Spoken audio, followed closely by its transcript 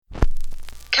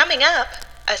Coming up,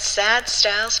 a Sad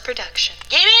Styles production.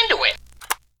 Get into it!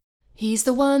 He's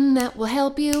the one that will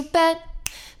help you bet.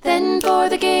 Then for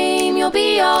the game you'll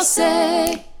be all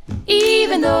set.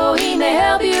 Even though he may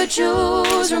help you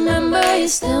choose, remember you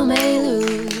still may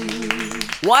lose.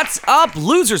 What's up,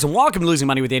 losers, and welcome to Losing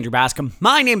Money with Andrew Bascom.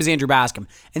 My name is Andrew Bascom,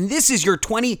 and this is your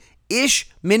 20-ish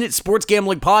minute sports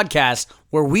gambling podcast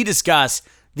where we discuss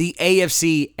the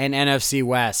AFC and NFC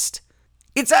West.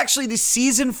 It's actually the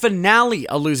season finale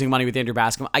of Losing Money with Andrew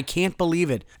Bascom. I can't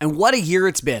believe it. And what a year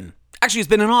it's been. Actually, it's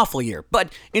been an awful year,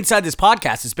 but inside this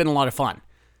podcast, it's been a lot of fun.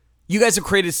 You guys have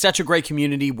created such a great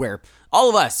community where all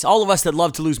of us that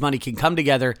love to lose money can come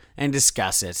together and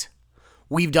discuss it.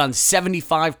 We've done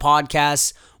 75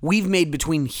 podcasts. We've made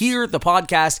between here, the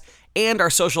podcast, and our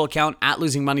social account at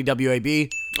Losing Money WAB.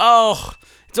 Oh,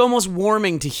 it's almost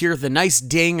warming to hear the nice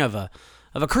ding of a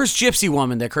cursed gypsy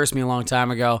woman that cursed me a long time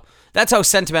ago. That's how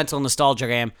sentimental and nostalgic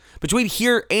I am. Between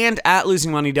here and at Losing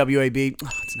Money WAB,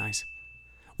 it's nice.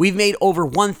 We've made over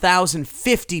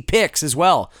 1,050 picks as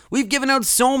well. We've given out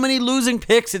so many losing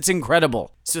picks, it's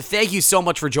incredible. So thank you so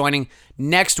much for joining.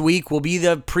 Next week will be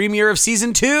the premiere of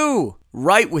Season 2.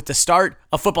 Right with the start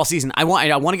of football season. I want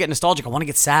to get nostalgic. I want to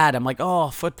get sad. I'm like,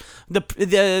 the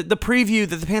preview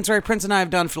that the Pants Right Prince and I have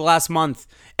done for the last month.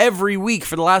 Every week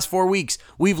for the last 4 weeks,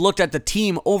 we've looked at the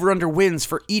team over-under wins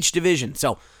for each division.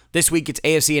 So this week it's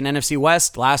AFC and NFC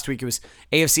West. Last week it was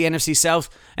AFC, NFC South.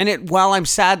 And while I'm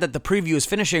sad that the preview is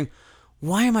finishing,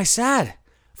 why am I sad?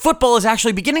 Football is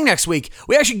actually beginning next week.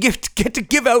 We actually get to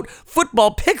give out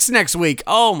football picks next week.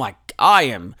 Oh my, I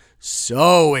am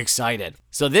so excited.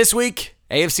 So this week,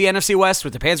 AFC, NFC West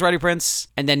with the Pants Right Prince.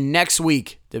 And then next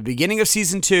week, the beginning of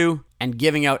Season 2 and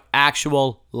giving out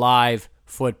actual live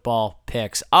football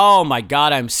picks. Oh my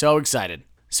God, I'm so excited.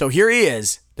 So here he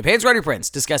is, the Pants Right Prince,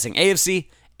 discussing AFC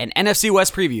and NFC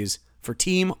West previews for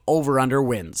team over-under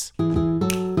wins.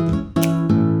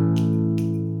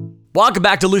 Welcome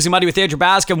back to Losing Money with Andrew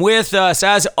Bascom with us,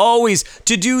 as always,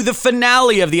 to do the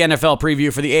finale of the NFL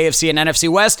preview for the AFC and NFC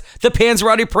West, the Pants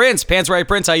Right Prince. Pants Right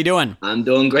Prince, how you doing? I'm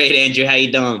doing great, Andrew. How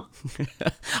you doing?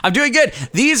 I'm doing good.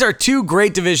 These are two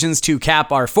great divisions to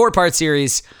cap our four-part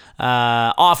series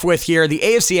off with here. The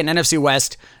AFC and NFC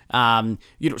West,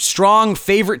 strong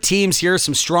favorite teams here,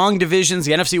 some strong divisions.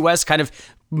 The NFC West kind of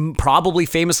probably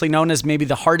famously known as maybe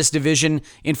the hardest division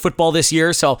in football this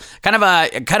year. So kind of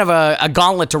a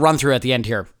gauntlet to run through at the end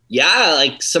here. Yeah,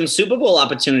 like some Super Bowl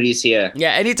opportunities here.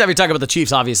 Yeah, anytime we talk about the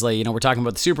Chiefs, obviously, we're talking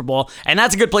about the Super Bowl. And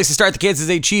that's a good place to start. The Kansas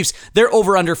City Chiefs, their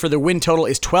over-under for the win total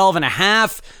is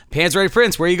 12.5. Pants Right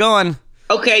Prince, where are you going?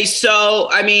 Okay, so,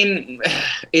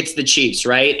 it's the Chiefs,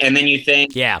 right? And then you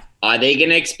think, are they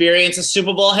going to experience a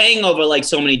Super Bowl hangover like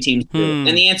so many teams do?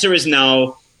 And the answer is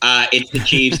no. It's the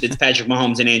Chiefs. It's Patrick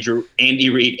Mahomes and Andrew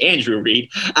Reid.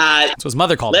 That's what his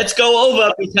mother called Let's go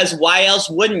over, because why else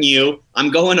wouldn't you? I'm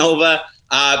going over.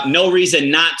 No reason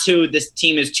not to. This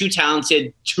team is too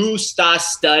talented, too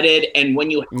star-studded, and when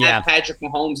you have Patrick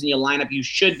Mahomes in your lineup, you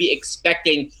should be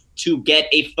expecting to get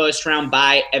a first-round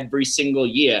bye every single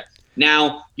year.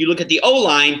 Now, you look at the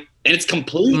O-line, and it's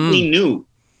completely new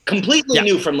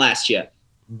from last year,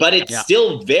 but it's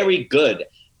still very good.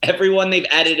 Everyone they've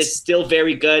added is still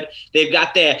very good. They've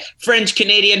got their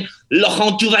French-Canadian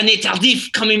Laurent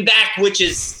Duvernay-Tardif coming back, which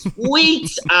is sweet.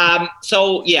 I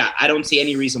don't see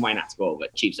any reason why not to go over.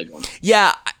 Chiefs are going over.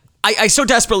 Yeah, I so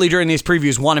desperately during these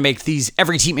previews want to make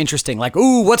every team interesting. Like,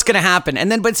 ooh, what's going to happen?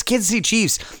 But it's Kansas City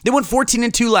Chiefs. They went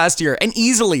 14-2 last year, and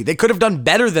easily. They could have done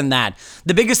better than that.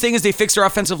 The biggest thing is they fixed their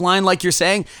offensive line, like you're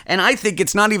saying, and I think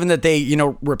it's not even that they,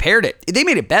 repaired it. They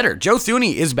made it better. Joe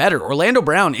Thuney is better. Orlando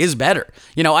Brown is better.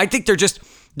 I think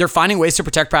they're finding ways to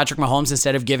protect Patrick Mahomes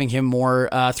instead of giving him more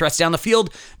threats down the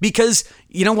field, because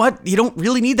you know what? You don't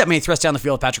really need that many threats down the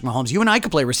field with Patrick Mahomes. You and I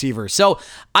could play receiver. So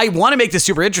I want to make this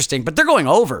super interesting, but they're going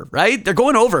over, right? They're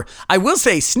going over. I will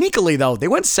say sneakily, though, they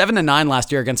went 7-9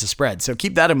 last year against the spread. So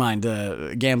keep that in mind,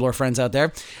 gambler friends out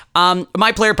there.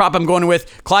 My player prop I'm going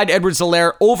with, Clyde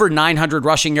Edwards-Helaire, over 900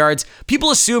 rushing yards.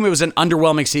 People assume it was an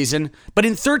underwhelming season, but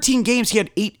in 13 games, he had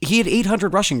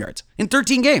 800 rushing yards. In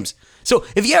 13 games. So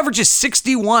if he averages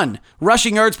 61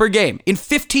 rushing yards per game in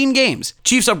 15 games,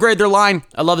 Chiefs upgrade their line.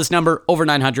 I love this number, over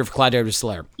 900 for Clyde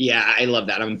Edwards-Helaire. Yeah, I love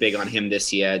that. I'm big on him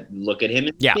this year. Look at him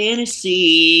in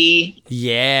fantasy.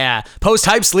 Yeah.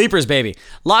 Post-hype sleepers, baby.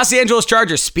 Los Angeles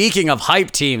Chargers. Speaking of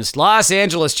hype teams, Los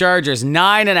Angeles Chargers,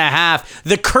 9.5.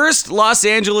 The cursed Los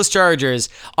Angeles Chargers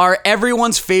are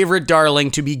everyone's favorite darling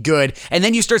to be good. And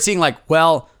then you start seeing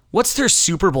what's their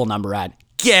Super Bowl number at?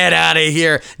 Get out of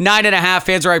here. 9.5.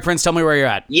 Fans Right Prince, tell me where you're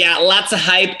at. Yeah, lots of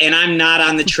hype, and I'm not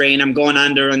on the train. I'm going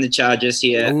under on the Chargers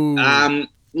here.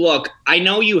 look, I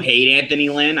know you hate Anthony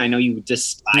Lynn. I know you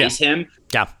despise him.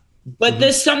 Yeah. But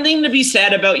there's something to be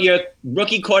said about your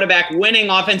rookie quarterback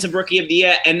winning Offensive Rookie of the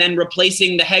Year and then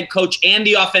replacing the head coach and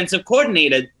the offensive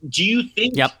coordinator. Do you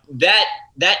think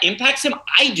that impacts him?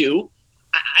 I do.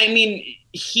 I mean,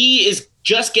 he is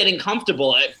just getting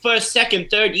comfortable at first, second,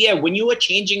 third year. When you are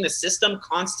changing the system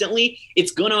constantly,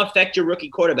 it's going to affect your rookie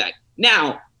quarterback.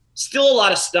 Now, still a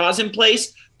lot of stars in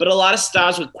place, but a lot of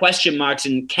stars with question marks,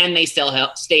 and can they still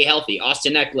stay healthy?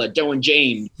 Austin Eckler, Derwin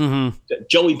James,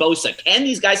 Joey Bosa. Can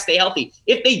these guys stay healthy?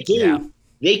 If they do,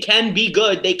 they can be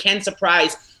good. They can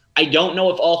surprise. I don't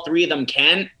know if all three of them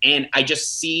can, and I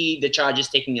just see the Chargers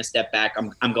taking a step back.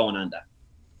 I'm going under.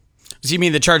 So you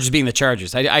mean the Chargers being the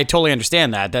Chargers? I totally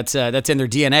understand that. That's in their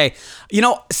DNA. You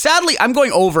know, sadly, I'm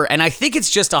going over, and I think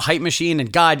it's just a hype machine.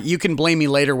 And God, you can blame me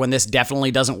later when this definitely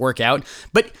doesn't work out.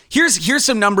 But here's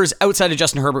some numbers outside of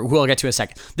Justin Herbert, who I'll get to in a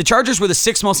second. The Chargers were the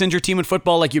 6th most injured team in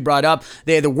football, like you brought up.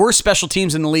 They had the worst special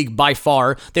teams in the league by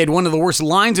far. They had one of the worst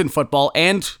lines in football,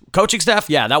 and coaching staff,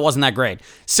 that wasn't that great.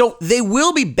 So they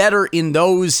will be better in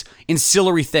those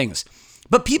ancillary things.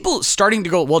 But people starting to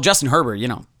go, well, Justin Herbert,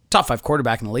 top 5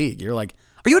 quarterback in the league. You're like,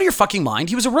 are you out of your fucking mind?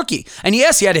 He was a rookie. And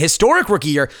yes, he had a historic rookie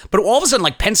year, but all of a sudden,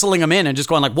 like, penciling him in and just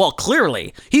going like, well,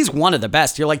 clearly, he's one of the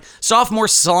best. You're like, sophomore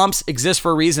slumps exist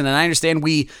for a reason, and I understand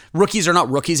rookies are not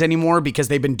rookies anymore because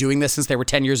they've been doing this since they were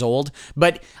 10 years old,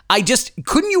 but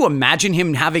couldn't you imagine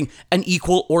him having an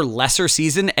equal or lesser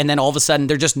season, and then all of a sudden,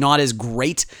 they're just not as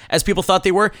great as people thought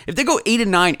they were? If they go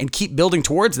 8-9 and keep building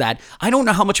towards that, I don't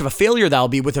know how much of a failure that'll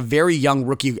be with a very young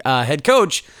rookie head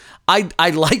coach. I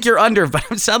like your under, but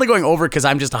I'm sadly going over because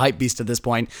I'm just a hype beast at this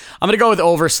point. I'm going to go with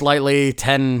over slightly,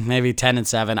 10, maybe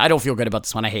 10-7. I don't feel good about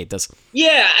this one. I hate this.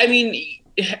 Yeah, I mean,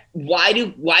 why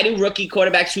do rookie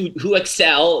quarterbacks who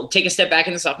excel take a step back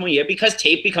in the sophomore year? Because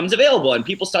tape becomes available and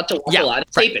people start to watch a lot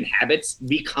of tape and habits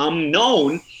become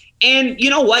known. And you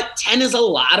know what? 10 is a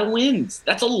lot of wins.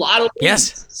 That's a lot of wins.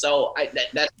 Yes. So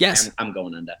I'm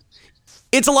going under.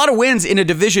 It's a lot of wins in a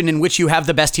division in which you have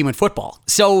the best team in football.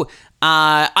 So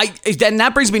then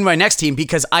that brings me to my next team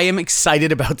because I am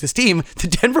excited about this team. The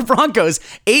Denver Broncos,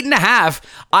 8.5.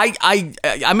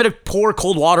 I'm going to pour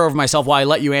cold water over myself while I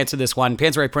let you answer this one.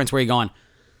 Pantsray Prince, where are you going?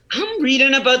 I'm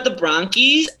reading about the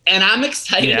Bronchies, and I'm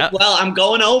excited. Yeah. Well, I'm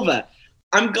going over.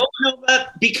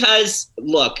 Because,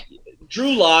 look,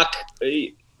 Drew Lock,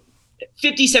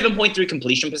 57.3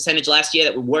 completion percentage last year.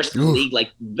 That was worst in the league.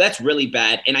 Like, that's really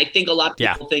bad. And I think a lot of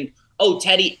people think, oh,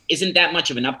 Teddy isn't that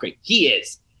much of an upgrade. He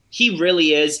is. He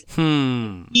really is.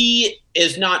 He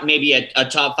is not maybe a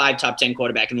top 5, top 10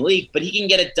 quarterback in the league, but he can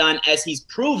get it done as he's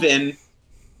proven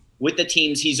with the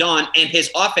teams he's on. And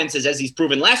his offenses, as he's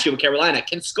proven last year with Carolina,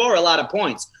 can score a lot of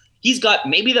points. He's got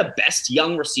maybe the best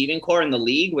young receiving core in the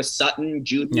league with Sutton,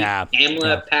 Judy,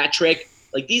 Hamler, Patrick.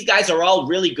 Like, these guys are all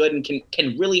really good and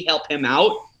can really help him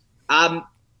out.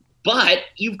 But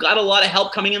you've got a lot of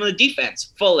help coming in the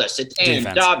defense. Fuller, Satan,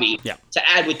 Dobby, to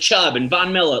add with Chubb and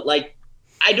Von Miller. Like,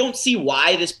 I don't see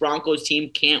why this Broncos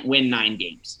team can't win 9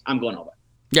 games. I'm going over.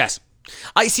 Yes.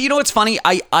 I see. You know what's funny?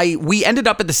 We ended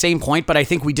up at the same point, but I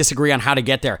think we disagree on how to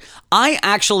get there. I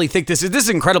actually think this is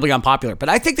incredibly unpopular, but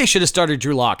I think they should have started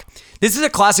Drew Lock. This is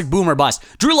a classic boom or bust.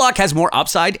 Drew Lock has more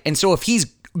upside, and so if he's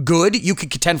good, you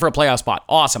could contend for a playoff spot.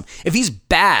 Awesome. If he's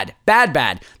bad,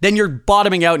 then you're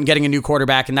bottoming out and getting a new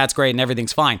quarterback, and that's great, and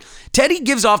everything's fine. Teddy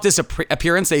gives off this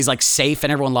appearance that he's like safe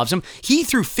and everyone loves him. He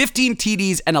threw 15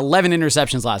 TDs and 11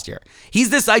 interceptions last year. He's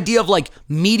this idea of like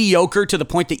mediocre to the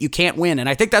point that you can't win, and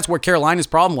I think that's where Carolina's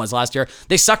problem was last year.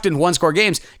 They sucked in 1-score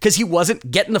games because he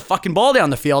wasn't getting the fucking ball down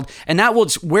the field, and that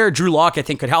was where Drew Lock, I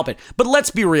think, could help it. But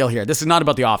let's be real here. This is not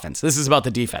about the offense. This is about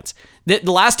the defense.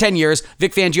 The last 10 years,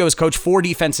 Vic Fangio has coached 4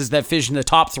 defenses that finish in the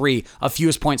top 3 of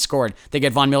fewest points scored. They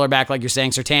get Von Miller back, like you're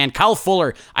saying, Surtain. Kyle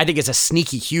Fuller, I think, is a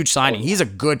sneaky, huge signing. He's a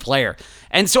good player.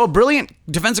 And so a brilliant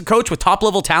defensive coach with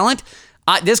top-level talent.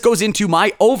 This goes into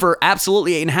my over,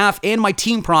 absolutely 8.5, and my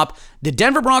team prop, the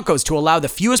Denver Broncos to allow the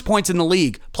fewest points in the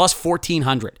league, plus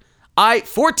 1,400.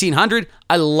 1,400,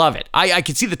 I love it. I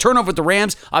can see the turnover with the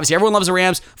Rams. Obviously, everyone loves the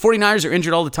Rams. 49ers are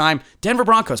injured all the time. Denver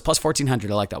Broncos, plus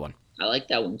 1,400. I like that one. I like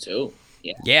that one, too.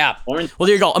 Yeah. Well, there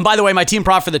you go. And by the way, my team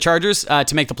prop for the Chargers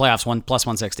to make the playoffs, plus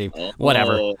 160.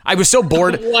 Whatever. I was so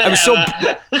bored.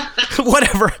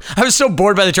 Whatever. I was so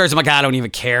bored by the Chargers. I'm like, I don't even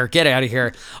care. Get out of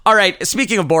here. All right.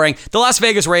 Speaking of boring, the Las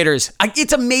Vegas Raiders.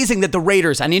 It's amazing that the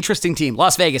Raiders, an interesting team,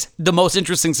 Las Vegas, the most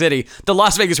interesting city. The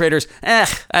Las Vegas Raiders.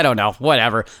 I don't know.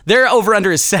 Whatever. Their over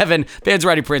under is 7. Bands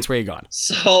Ready Prince. Where you going?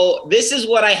 So this is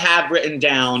what I have written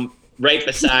down right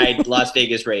beside Las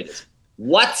Vegas Raiders.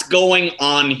 What's going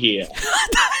on here?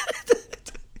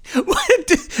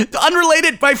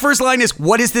 Unrelated, my first line is,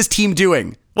 what is this team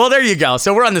doing? Well, there you go.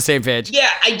 So we're on the same page. Yeah,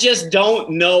 I just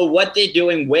don't know what they're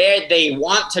doing, where they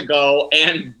want to go.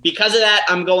 And because of that,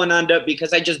 I'm going under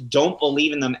because I just don't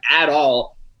believe in them at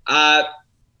all.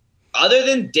 Other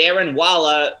than Darren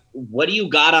Waller, what do you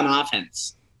got on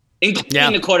offense?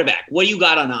 Including the quarterback. What do you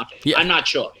got on offense? Yeah. I'm not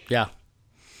sure. Yeah.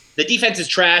 The defense is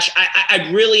trash.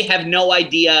 I really have no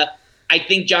idea. I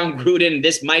think John Gruden,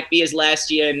 this might be his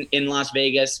last year in Las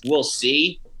Vegas. We'll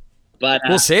see. But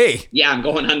we'll see. Yeah, I'm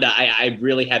going under. I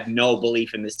really have no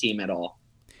belief in this team at all.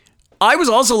 I was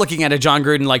also looking at a John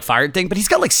Gruden fired thing, but he's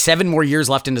got 7 more years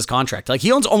left in his contract.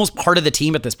 He owns almost part of the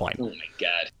team at this point. Oh my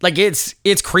God.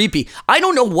 It's creepy. I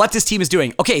don't know what this team is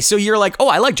doing. Okay, so you're like, oh,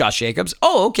 I like Josh Jacobs.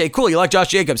 Oh, okay, cool. You like Josh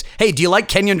Jacobs. Hey, do you like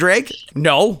Kenyon Drake?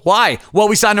 No. Why? Well,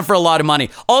 we signed him for a lot of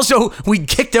money. Also, we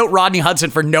kicked out Rodney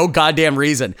Hudson for no goddamn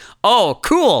reason. Oh,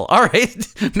 cool. All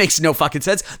right. Makes no fucking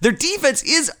sense. Their defense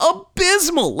is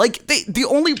abysmal. The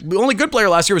only good player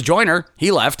last year was Joyner. He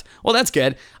left. Well, that's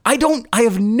good. I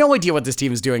have no idea what this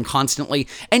team is doing constantly.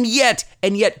 And yet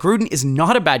Gruden is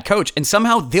not a bad coach. And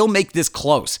somehow they'll make this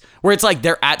close where it's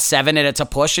they're at 7 and it's a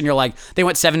push. And you're like, they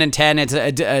went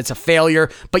 7-10. It's a failure.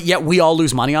 But yet we all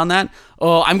lose money on that.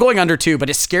 Oh, I'm going under 2,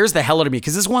 but it scares the hell out of me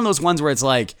because this is one of those ones where it's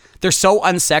they're so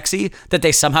unsexy that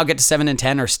they somehow get to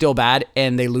 7-10 are still bad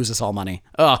and they lose us all money.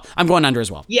 Oh, I'm going under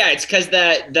as well. Yeah, it's because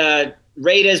the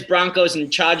Raiders, Broncos,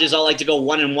 and Chargers all like to go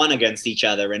 1-1 against each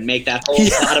other and make that whole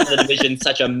bottom of the division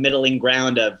such a middling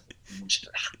ground of,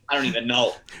 I don't even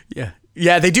know.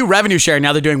 Yeah, they do revenue sharing.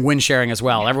 Now they're doing win sharing as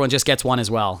well. Everyone just gets one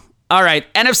as well. All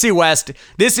right, NFC West.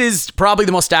 This is probably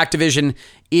the most stacked division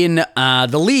in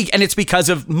the league, and it's because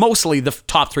of mostly the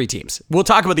top 3 teams. We'll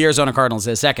talk about the Arizona Cardinals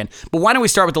in a second, but why don't we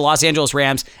start with the Los Angeles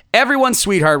Rams? Everyone's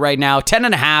sweetheart right now,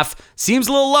 10.5. Seems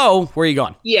a little low. Where are you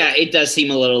going? Yeah, it does seem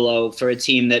a little low for a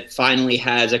team that finally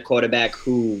has a quarterback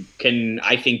who can,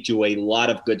 I think, do a lot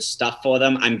of good stuff for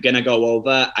them. I'm going to go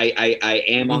over. I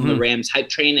am on the Rams hype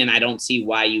train, and I don't see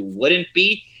why you wouldn't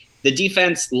be. The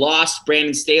defense lost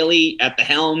Brandon Staley at the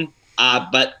helm.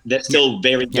 But they're still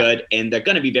very good, and they're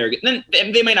going to be very good.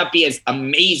 They might not be as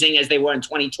amazing as they were in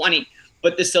 2020,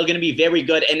 but they're still going to be very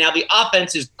good. And now the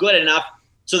offense is good enough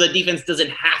so the defense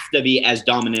doesn't have to be as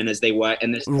dominant as they were,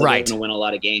 and they're still going to win a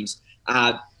lot of games.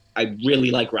 I really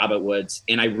like Robert Woods,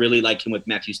 and I really like him with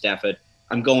Matthew Stafford.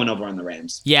 I'm going over on the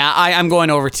Rams. Yeah, I'm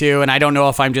going over too, and I don't know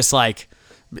if I'm just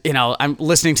I'm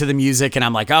listening to the music and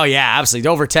I'm like, oh yeah, absolutely,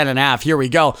 over 10.5. Here we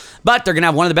go. But they're going to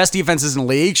have one of the best defenses in the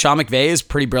league. Sean McVay is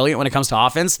pretty brilliant when it comes to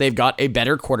offense. They've got a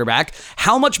better quarterback.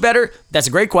 How much better? That's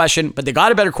a great question, but they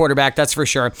got a better quarterback, that's for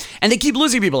sure. And they keep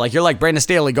losing people. You're like, Brandon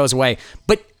Staley goes away.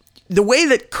 But the way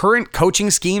that current coaching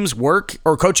schemes work,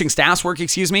 or coaching staffs work,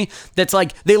 that's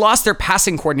they lost their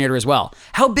passing coordinator as well.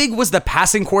 How big was the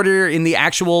passing coordinator in the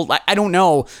actual, I don't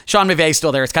know. Sean McVay's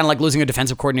still there. It's kind of like losing a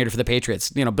defensive coordinator for the Patriots.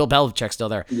 Bill Belichick's still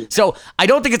there. So I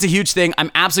don't think it's a huge thing. I'm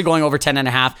absolutely going over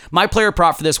 10.5. My player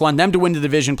prop for this one, them to win the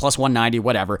division plus 190,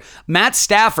 whatever. Matt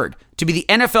Stafford to be the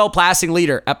NFL passing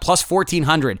leader at plus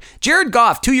 1,400. Jared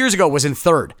Goff 2 years ago was in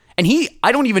 3rd. And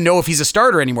I don't even know if he's a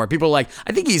starter anymore. People are like,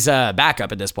 I think he's a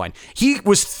backup at this point. He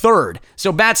was 3rd.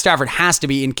 So Matt Stafford has to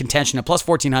be in contention at plus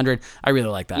 1,400. I really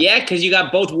like that. Yeah, because you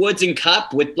got both Woods and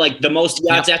Kupp with the most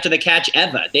yards after the catch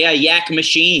ever. They are yak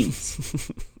machines.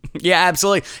 Yeah,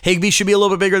 absolutely. Higbee should be a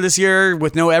little bit bigger this year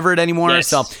with no Everett anymore. Yes.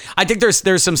 So I think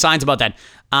there's some signs about that.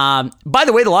 By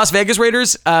the way, the Las Vegas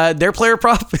Raiders, their player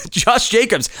prop, Josh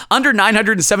Jacobs, under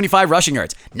 975 rushing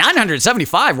yards.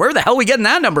 975? Where the hell are we getting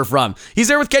that number from? He's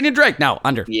there with Kenyon Drake. No,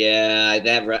 under. Yeah,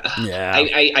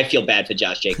 I feel bad for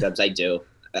Josh Jacobs. I do.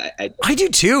 I do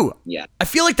too. Yeah. I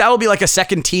feel like that will be a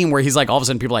second team where he's all of a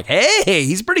sudden people are like, hey,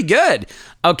 he's pretty good.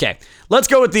 Okay, let's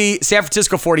go with the San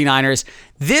Francisco 49ers.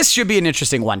 This should be an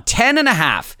interesting one.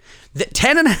 10.5.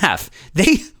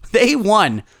 10.5. They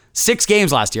won 6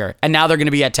 games last year, and now they're going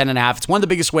to be at 10.5. It's one of the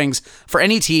biggest swings for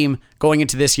any team going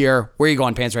into this year. Where are you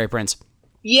going, Panzeri Prince?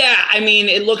 Yeah,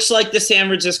 it looks like the San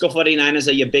Francisco 49ers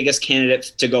are your biggest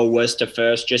candidate to go worst to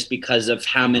first just because of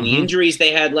how many injuries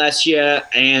they had last year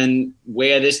and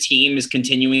where this team is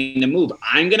continuing to move.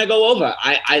 I'm going to go over.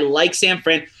 I like San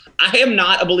Fran. I am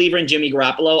not a believer in Jimmy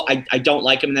Garoppolo. I don't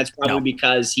like him, and that's probably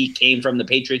because he came from the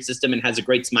Patriot system and has a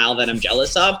great smile that I'm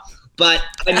jealous of. But,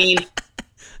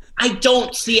 I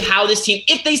don't see how this team,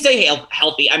 if they stay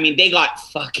healthy, they got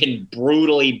fucking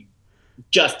brutally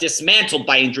just dismantled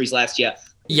by injuries last year.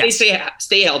 Yes. If they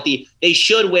stay healthy, they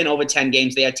should win over 10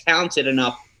 games. They are talented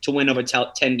enough to win over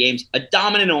 10 games. A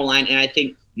dominant O-line, and I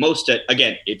think Mostert,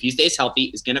 again, if he stays healthy,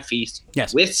 is going to feast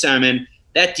with Sermon.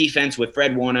 That defense with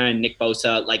Fred Warner and Nick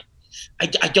Bosa,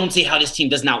 I don't see how this team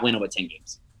does not win over 10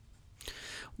 games.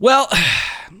 Well,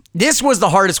 this was the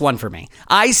hardest one for me.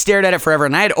 I stared at it forever,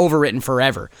 and I had overwritten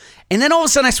forever. And then all of a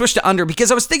sudden I switched to under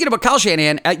because I was thinking about Kyle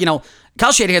Shanahan.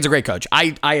 Kyle Shanahan's a great coach.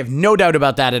 I have no doubt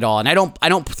about that at all. And I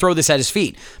don't throw this at his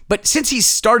feet. But since he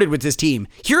started with this team,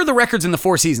 here are the records in the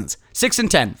 4 seasons: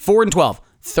 6-10, 4-12,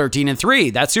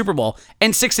 13-3, that's Super Bowl,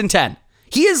 and 6-10.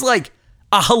 He is like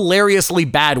a hilariously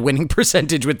bad winning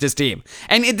percentage with this team.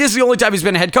 And this is the only time he's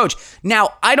been a head coach.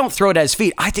 Now, I don't throw it at his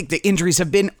feet. I think the injuries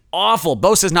have been awful.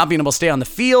 Bosa's not being able to stay on the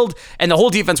field, and the whole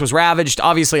defense was ravaged.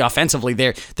 Obviously, offensively,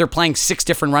 they're playing 6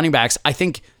 different running backs. I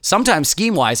think sometimes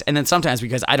scheme-wise, and then sometimes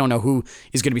because I don't know who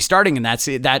is going to be starting in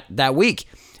that week.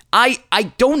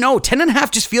 I don't know.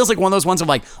 10.5 just feels like one of those ones of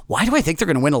like, why do I think they're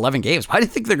going to win 11 games? Why do I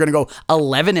think they're going to go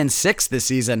 11-6 this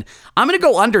season? I'm going to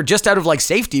go under just out of like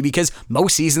safety because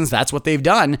most seasons that's what they've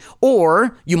done.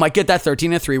 Or you might get that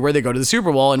 13-3 where they go to the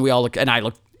Super Bowl and I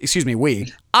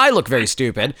look very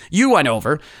stupid. You went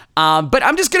over. But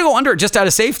I'm just going to go under just out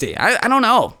of safety. I don't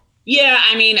know. Yeah,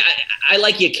 I mean, I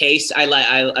like your case. I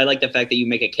like the fact that you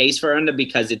make a case for under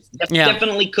because it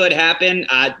definitely could happen.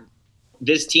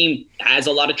 This team has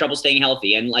a lot of trouble staying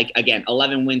healthy. And like, again,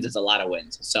 11 wins is a lot of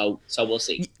wins. So we'll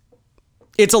see.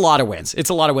 It's a lot of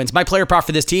wins. My player prop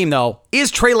for this team, though,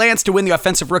 is Trey Lance to win the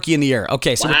Offensive Rookie in the Year.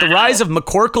 Okay, so with the rise of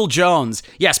McCorkle Jones,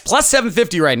 yes, plus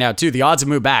 750 right now, too. The odds have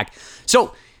moved back.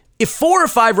 So if 4 or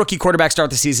 5 rookie quarterbacks start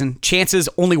the season, chances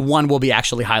only one will be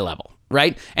actually high level.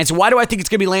 Right? And so why do I think it's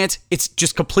going to be Lance? It's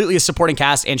just completely a supporting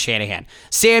cast and Shanahan.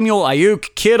 Samuel,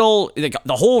 Ayuk, Kittle,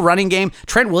 the whole running game.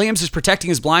 Trent Williams is protecting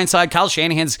his blind side. Kyle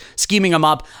Shanahan's scheming him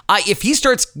up. If he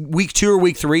starts week 2 or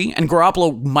week 3, and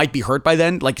Garoppolo might be hurt by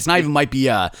then, like it's not even might be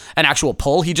an actual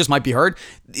pull, he just might be hurt.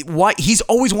 He's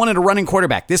always wanted a running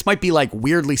quarterback. This might be like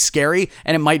weirdly scary,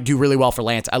 and it might do really well for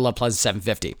Lance. I love plus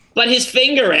 750. But his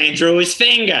finger, Andrew, his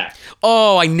finger.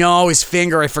 Oh, I know, his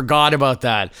finger. I forgot about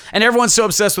that. And everyone's so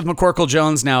obsessed with McCorkle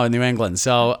Jones now in New England.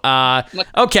 So,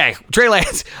 okay, Trey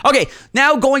Lance. Okay,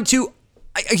 now going to,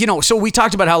 so we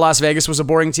talked about how Las Vegas was a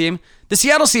boring team. The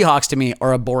Seattle Seahawks, to me,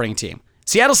 are a boring team.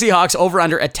 Seattle Seahawks over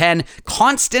under at 10.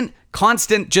 Constant,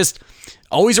 just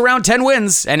always around 10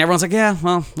 wins. And everyone's like, yeah,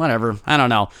 well, whatever. I don't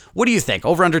know. What do you think?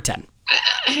 Over under 10.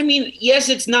 I mean, yes,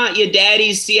 it's not your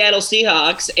daddy's Seattle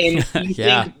Seahawks, and you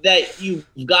think that you've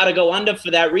got to go under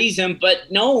for that reason.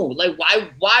 But no, like,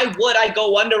 why would I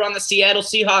go under on the Seattle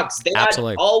Seahawks? They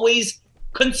are always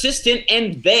consistent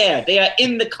and there. They are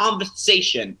in the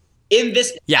conversation. In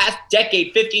this past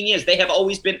decade, 15 years, they have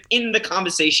always been in the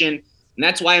conversation, and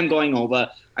that's why I'm going over.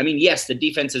 I mean, yes, the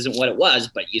defense isn't what it was,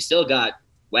 but you still got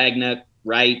Wagner,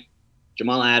 Wright,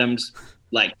 Jamal Adams,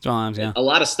 like a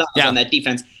lot of stuff on that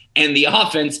defense. And the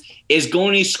offense is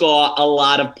going to score a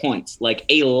lot of points, like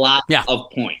a lot of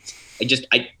points.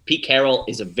 Pete Carroll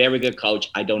is a very good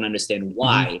coach. I don't understand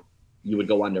why you would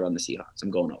go under on the Seahawks. I'm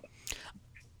going over.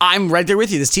 I'm right there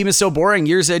with you. This team is so boring.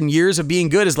 Years and years of being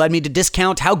good has led me to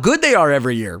discount how good they are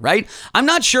every year, right? I'm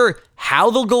not sure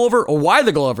how they'll go over or why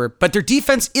they'll go over, but their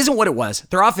defense isn't what it was.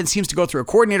 Their offense seems to go through a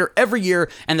coordinator every year,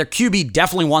 and their QB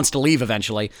definitely wants to leave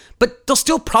eventually, but they'll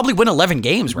still probably win 11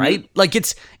 games, right? Like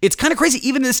it's kind of crazy,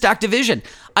 even in this stacked division.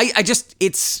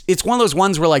 It's one of those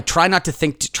ones where like try not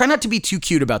to be too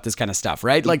cute about this kind of stuff,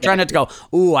 right? Like try not to go,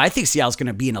 ooh, I think Seattle's going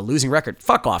to be in a losing record.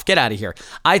 Fuck off, get out of here.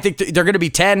 I think they're going to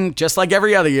be 10 just like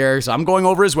every other year, so I'm going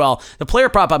over as well. The player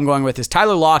prop I'm going with is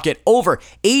Tyler Lockett over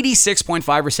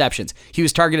 86.5 receptions. He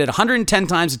was targeted 110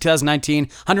 times in 2019,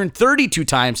 132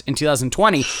 times in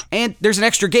 2020, and there's an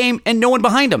extra game and no one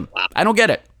behind him. Wow. I don't get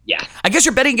it. Yeah. I guess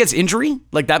you're betting against injury.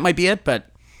 Like that might be it, but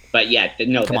yeah,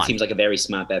 no, that seems like a very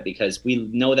smart bet because we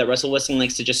know that Russell Wilson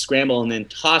likes to just scramble and then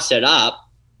toss it up.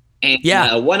 And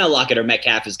one of Lockett or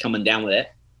Metcalf is coming down with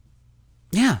it.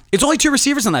 Yeah, it's only 2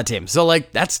 receivers on that team. So I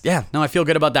feel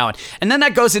good about that one. And then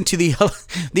that goes into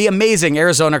the amazing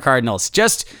Arizona Cardinals.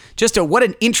 Just what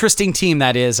an interesting team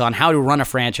that is on how to run a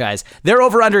franchise. Their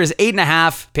over-under is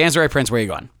 8.5. Panzerai Prince, where are you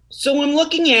going? So I'm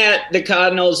looking at the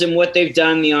Cardinals and what they've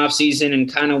done in the offseason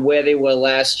and kind of where they were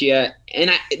last year.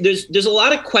 And there's a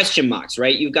lot of question marks,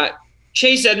 right? You've got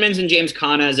Chase Edmonds and James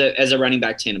Conner as a running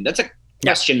back tandem. That's a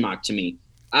question mark to me.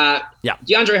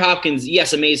 DeAndre Hopkins,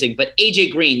 yes, amazing. But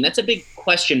AJ Green, that's a big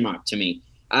question mark to me.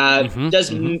 Does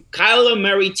Kyler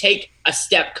Murray take a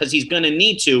step because he's going to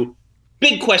need to?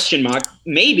 Big question mark.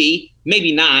 Maybe,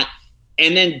 maybe not.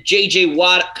 And then J.J.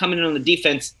 Watt coming in on the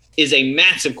defense is a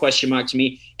massive question mark to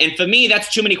me. And for me,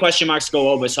 that's too many question marks to go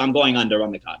over, so I'm going under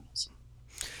on the Cardinals.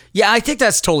 Yeah, I think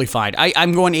that's totally fine.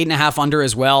 I'm going 8.5 under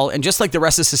as well. And just like the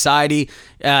rest of society,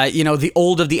 the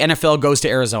old of the NFL goes to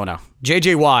Arizona.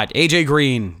 J.J. Watt, A.J.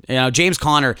 Green, James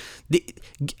Conner.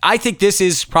 I think this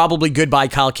is probably goodbye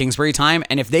Kyle Kingsbury time.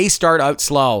 And if they start out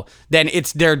slow, then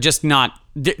they're just not.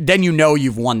 Then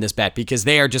you've won this bet because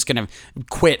they are just going to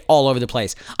quit all over the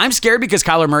place. I'm scared because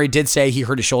Kyler Murray did say he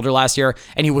hurt his shoulder last year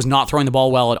and he was not throwing the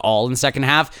ball well at all in the second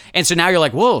half. And so now you're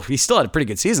like, whoa, he still had a pretty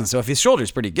good season. So if his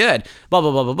shoulder's pretty good, blah,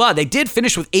 blah, blah, blah, blah. They did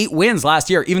finish with 8 wins last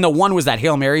year, even though one was that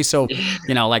Hail Mary. So,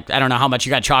 I don't know how much you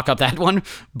got to chalk up that one.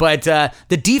 But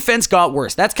the defense got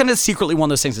worse. That's kind of secretly one of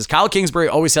those things. Is Kyle Kingsbury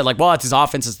always said, it's his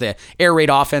offense, it's the air raid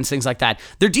offense, things like that.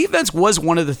 Their defense was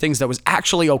one of the things that was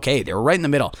actually okay. They were right in the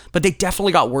middle, but they definitely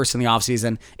got worse in the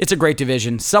offseason. It's a great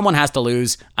division. Someone has to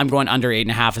lose. I'm going under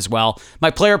 8.5 as well.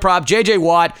 My player prop, J.J.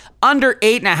 Watt, under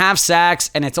 8.5 sacks,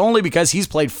 and it's only because he's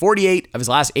played 48 of his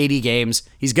last 80 games.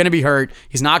 He's going to be hurt.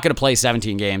 He's not going to play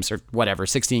 17 games or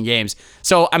 16 games.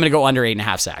 So I'm going to go under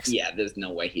 8.5 sacks. Yeah, there's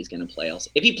no way he's going to play.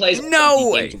 If he plays,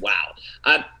 no way. Games,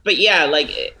 wow. But yeah,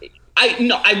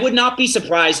 I would not be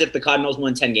surprised if the Cardinals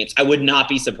won 10 games. I would not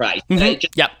be surprised.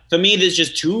 For me, there's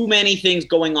just too many things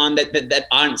going on that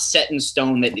aren't set in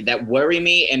stone that worry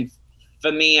me. And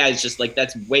for me, I was just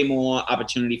that's way more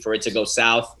opportunity for it to go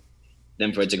south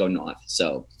than for it to go north.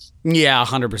 So. Yeah,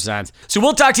 100%. So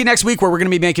we'll talk to you next week where we're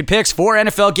going to be making picks for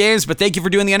NFL games. But thank you for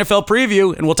doing the NFL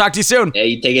preview, and we'll talk to you soon. Yeah,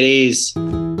 you take it easy.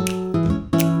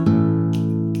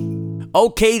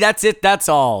 Okay, that's it. That's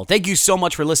all. Thank you so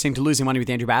much for listening to Losing Money with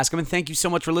Andrew Bascom, and thank you so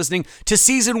much for listening to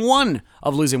Season 1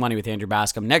 of Losing Money with Andrew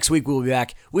Bascom. Next week, we'll be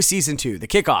back with Season 2, the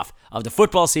kickoff of the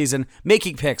football season,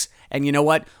 making picks. And you know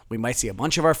what? We might see a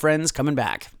bunch of our friends coming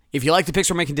back. If you like the picks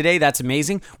we're making today, that's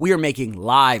amazing. We are making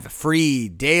live, free,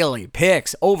 daily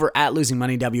picks over at Losing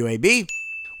Money WAB,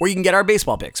 where you can get our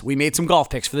baseball picks. We made some golf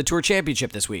picks for the Tour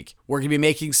Championship this week. We're going to be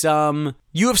making some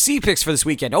UFC picks for this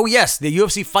weekend. Oh yes, the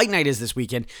UFC Fight Night is this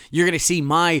weekend. You're going to see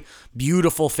my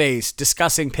beautiful face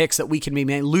discussing picks that we can be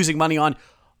losing money on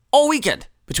all weekend.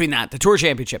 Between that, the Tour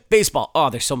Championship, baseball,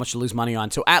 there's so much to lose money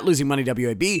on. So at Losing Money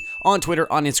WAB, on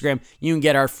Twitter, on Instagram, you can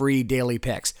get our free daily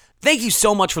picks. Thank you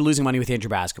so much for Losing Money with Andrew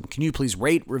Bascom. Can you please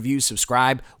rate, review,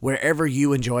 subscribe wherever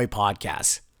you enjoy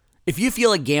podcasts? If you feel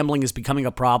like gambling is becoming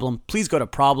a problem, please go to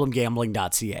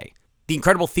problemgambling.ca. The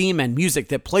incredible theme and music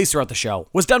that plays throughout the show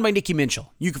was done by Nikki Minchell.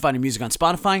 You can find her music on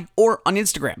Spotify or on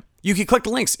Instagram. You can click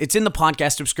the links. It's in the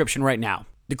podcast description right now.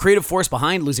 The creative force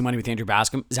behind Losing Money with Andrew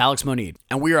Bascom is Alex Monid,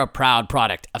 and we are a proud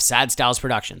product of Sad Styles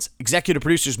Productions. Executive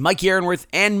producers Mike Aaronworth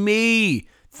and me.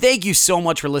 Thank you so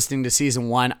much for listening to Season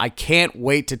 1. I can't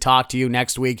wait to talk to you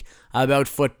next week about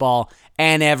football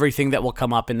and everything that will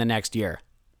come up in the next year.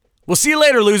 We'll see you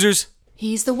later, losers.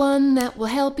 He's the one that will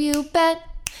help you bet.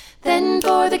 Then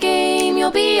for the game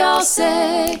you'll be all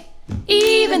set.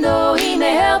 Even though he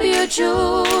may help you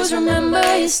choose,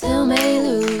 remember you still may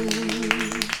lose.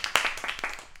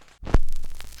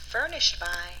 Furnished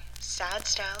by Sad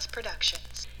Styles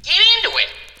Productions. Get into it.